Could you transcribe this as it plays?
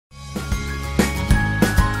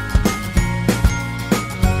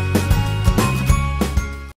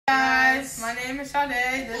is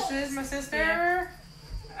Sade. This is my sister,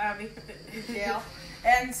 Abby, Gail.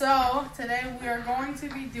 And so, today we are going to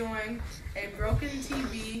be doing a broken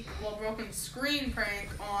screen prank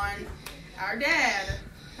on our dad.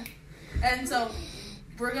 And so,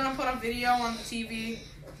 we're going to put a video on the TV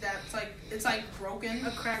that's it's broken.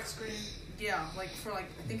 A cracked screen. Yeah, for I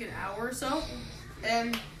think an hour or so.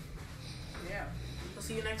 And, yeah. We'll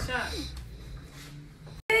see you next shot.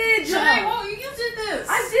 Hey, Jay, whoa, you did this.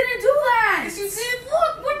 I didn't do that. Yes, you did.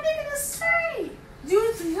 Look, what are they going to say?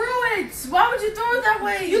 You threw it. Why would you throw it that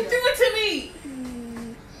way? You threw it to me.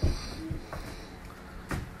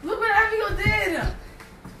 Look what Abigail did. What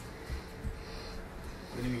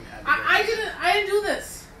do you mean, Abigail? I didn't do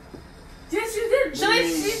this. Yes, you did.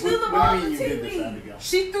 She threw the ball at the TV.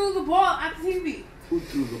 She threw the ball at the TV. Who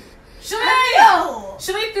threw the ball?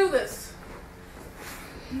 Shanae threw this.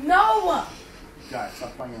 No. Guys,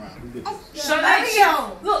 stop playing around. Who did this?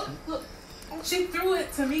 Abigail. Look. She threw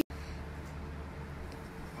it to me.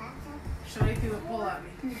 Shanae threw the ball at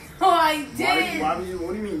me. Oh, I did.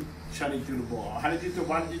 What do you mean, Shanae threw the ball? Why did you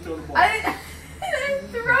throw the ball? I didn't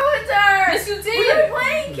throw it to her. Yes, you did. We were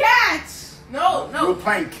playing catch. No. You were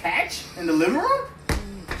playing catch in the living room?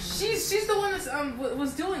 She's the one that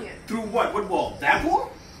was doing it. Through what? What ball? That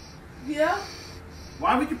ball? Yeah.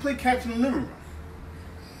 Why would you play catch in the living room?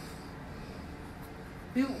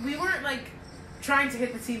 We weren't trying to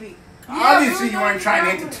hit the TV. Obviously, you weren't trying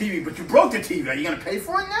to hit the TV, but you broke the TV. Are you going to pay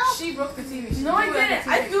for it now? She broke the TV. No, I didn't.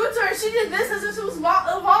 I threw it to her. She did this as if it was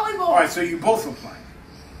volleyball. All right, so you both were playing.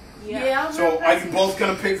 Yeah. So are you both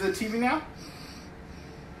going to pay for the TV now?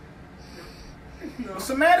 No. What's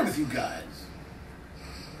the matter with you guys?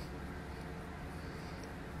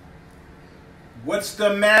 What's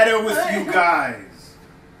the matter with you guys?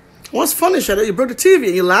 What's funny, Shadow? You broke the TV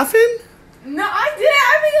and you laughing? No, I didn't.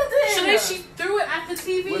 Abigail did. Shanae, she threw it at the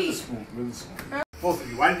TV. Where's the spoon? Both of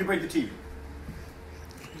you. Why did you break the TV?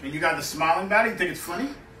 And you got the smiling about it? You think it's funny?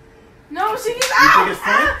 No, she gets You out. think it's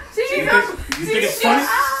funny? She You gets think it's funny?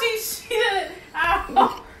 She did it.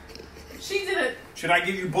 Ow. She did it. Should I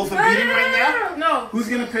give you both a beating right now? No. Who's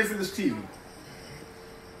going to pay for this TV?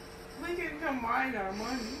 We can combine our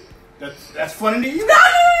money. That's funny to you? No.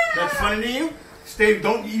 That's funny to you? Steve,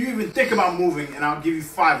 don't you even think about moving, and I'll give you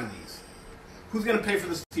 5 of these. Who's going to pay for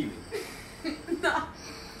this TV? No.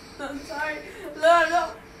 I'm sorry.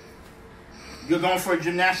 No. You're going for a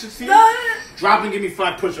gymnastics team? No. Drop and give me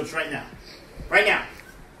 5 push-ups right now. Right now.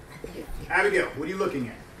 Abigail, what are you looking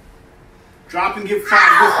at? Drop and give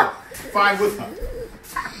 5 with her. 5 with her.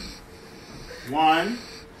 1,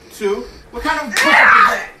 2. What kind of push-up is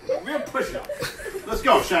that? Real push-up. Let's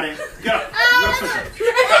go, Shadi. Get up. Real push-up.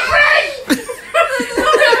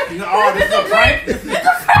 Oh, this is a prank?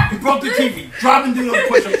 You broke the TV. Drop and do those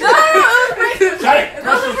push-ups. Shadi,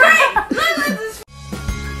 press